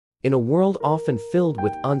In a world often filled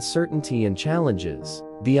with uncertainty and challenges,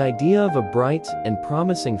 the idea of a bright and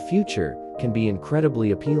promising future can be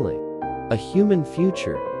incredibly appealing. A human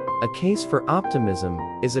future, a case for optimism,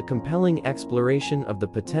 is a compelling exploration of the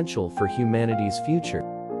potential for humanity's future,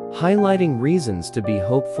 highlighting reasons to be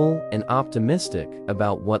hopeful and optimistic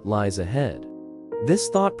about what lies ahead. This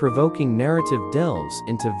thought-provoking narrative delves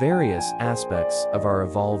into various aspects of our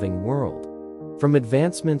evolving world. From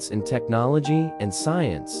advancements in technology and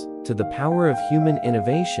science to the power of human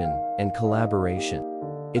innovation and collaboration.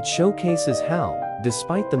 It showcases how,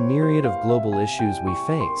 despite the myriad of global issues we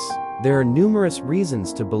face, there are numerous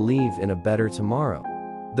reasons to believe in a better tomorrow.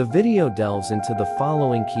 The video delves into the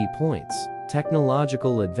following key points: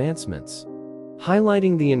 technological advancements,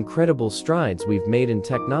 highlighting the incredible strides we've made in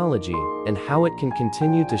technology and how it can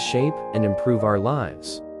continue to shape and improve our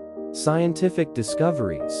lives. Scientific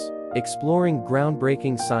discoveries, exploring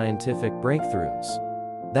groundbreaking scientific breakthroughs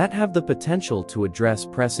that have the potential to address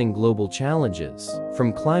pressing global challenges,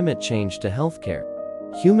 from climate change to healthcare.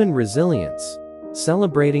 Human resilience,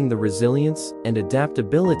 celebrating the resilience and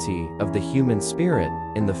adaptability of the human spirit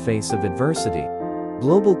in the face of adversity.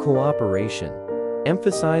 Global cooperation,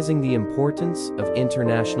 emphasizing the importance of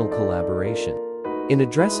international collaboration in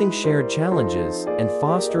addressing shared challenges and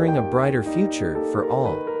fostering a brighter future for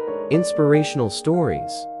all. Inspirational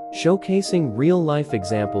stories, showcasing real-life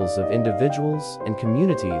examples of individuals and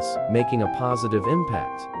communities making a positive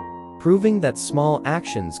impact, proving that small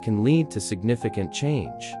actions can lead to significant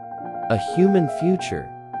change. A human future,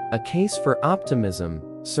 a case for optimism,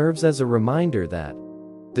 serves as a reminder that,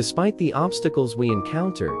 despite the obstacles we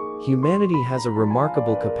encounter, humanity has a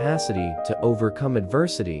remarkable capacity to overcome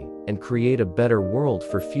adversity and create a better world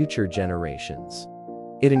for future generations.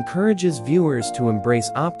 It encourages viewers to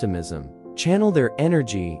embrace optimism, channel their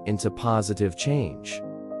energy into positive change,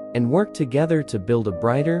 and work together to build a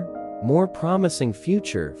brighter, more promising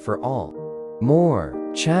future for all. More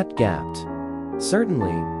chat-gapped.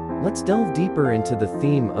 Certainly, let's delve deeper into the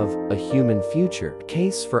theme of a human future,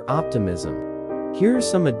 case for optimism. Here are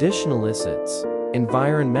some additional insights.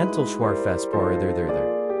 Environmental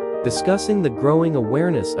discussing the growing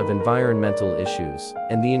awareness of environmental issues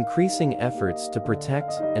and the increasing efforts to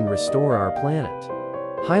protect and restore our planet,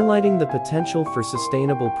 highlighting the potential for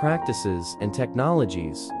sustainable practices and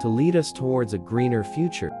technologies to lead us towards a greener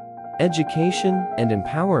future. Education and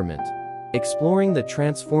empowerment, exploring the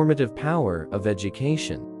transformative power of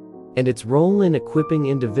education and its role in equipping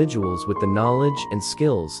individuals with the knowledge and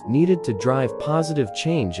skills needed to drive positive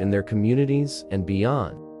change in their communities and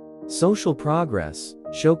beyond. Social progress,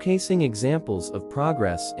 showcasing examples of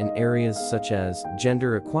progress in areas such as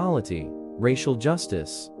gender equality, racial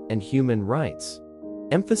justice, and human rights,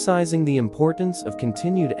 emphasizing the importance of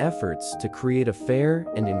continued efforts to create a fair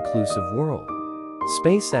and inclusive world.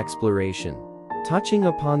 Space exploration, touching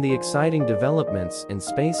upon the exciting developments in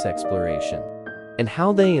space exploration and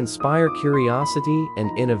how they inspire curiosity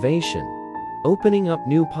and innovation, opening up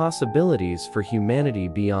new possibilities for humanity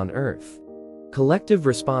beyond Earth. Collective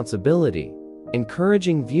responsibility,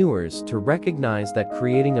 encouraging viewers to recognize that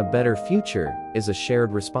creating a better future is a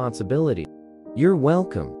shared responsibility. You're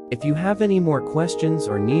welcome. If you have any more questions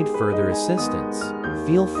or need further assistance,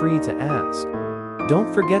 feel free to ask.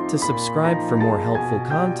 Don't forget to subscribe for more helpful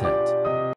content.